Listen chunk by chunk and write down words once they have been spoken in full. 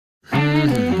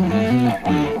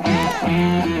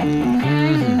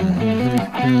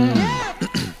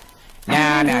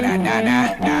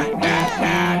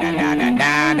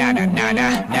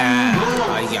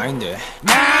이게 아닌데.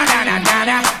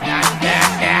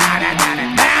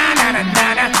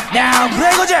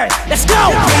 브레이거젤, let's go.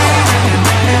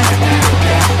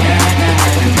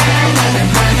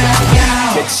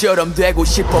 걔처럼 되고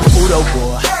싶어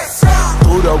부러워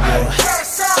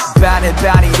반에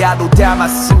반이라도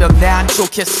담았으면 난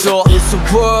좋겠어.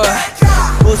 우스워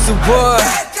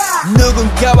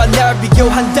누군가와 날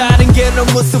비교한다는 게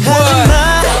너무 무서워.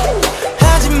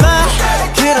 하지마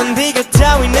그런 비교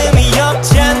따윈 의미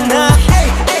없잖아.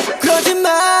 그러지마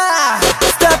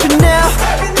Stop it now.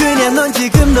 그냥 넌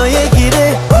지금 너의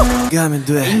길을 가면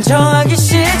돼. 인정하기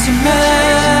싫지만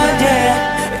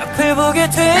yeah, 옆을 보게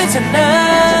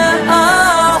되잖아.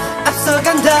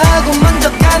 앞서간다고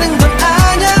먼저 가는 건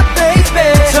아냐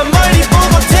baby. 저 멀리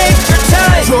보고 take your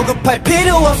time. 조급할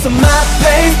필요 없어 my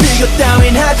pace. 비교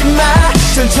따윈 하지마.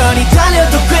 천천히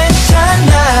달려도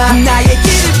괜찮아. 나의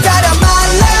길을 따라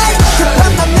my life.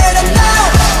 급한 맘 내려놔.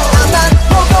 나만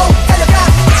보고 달려가.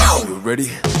 You ready?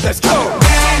 Let's go.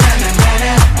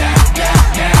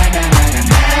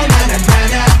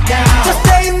 Just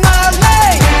stay in my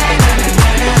lane.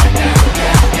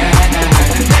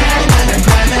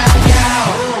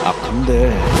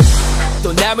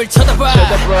 또 남을 쳐다봐.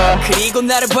 그리고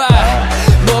나를 봐.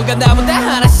 뭐가 나보다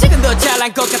하나씩은 더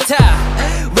잘난 것 같아.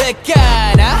 왜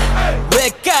까나? 왜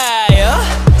까요?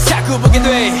 자꾸 보게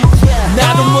돼.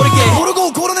 나도 모르게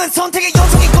모르고 고르는 선택의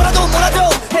연속인 거라도 뭐라도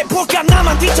해볼까.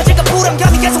 나만 뒤처질까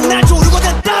불안감이 계속 날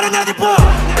조르거든. 다른 애들 봐.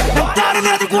 난 다른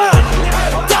애들과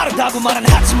다르다고 말은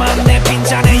하지만 내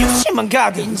빈잔에 욕심만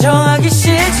가득. 인정하기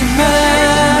싫지만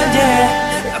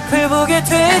yeah, 앞을 보게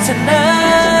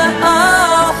되잖아.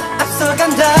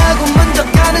 앞서간다고 먼저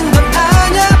가는 건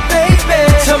아냐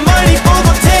baby. 저 멀리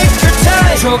보고 take your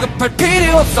time. 조급할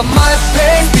필요 없어 my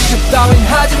pace. 비교 따윈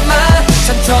하지마.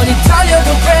 천천히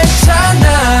달려도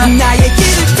괜찮아. 나의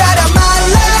길을 따라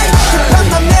my life. 급한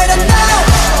맘 내려놔.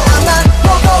 나만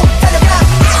보고 달려가.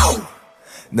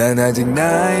 난 아직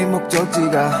나의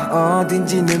목적지가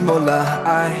어딘지는 몰라.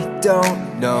 I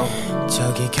don't know.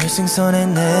 저기 결승선에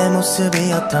내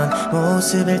모습이 어떤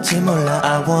모습일지 몰라.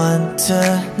 I want to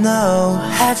know.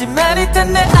 하지만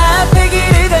일단 내 앞에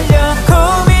길을 달려.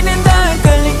 고민은 다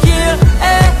헷갈린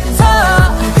길에서.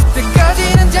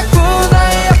 그때까지는 자꾸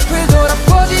나의 앞을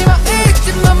돌아보지마.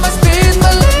 잊지마 my speed,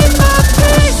 my lane, my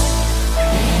pace.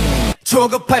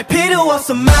 조급할 필요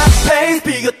없어 my pace.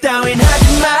 비교 따윈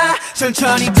하지마.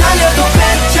 천천히 달려도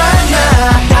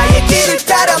괜찮아. 나의 길을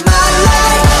따라 my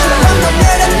life. 한번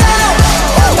내려놔.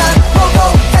 나만 보고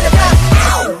달려가.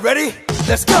 Ready?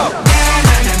 Let's go.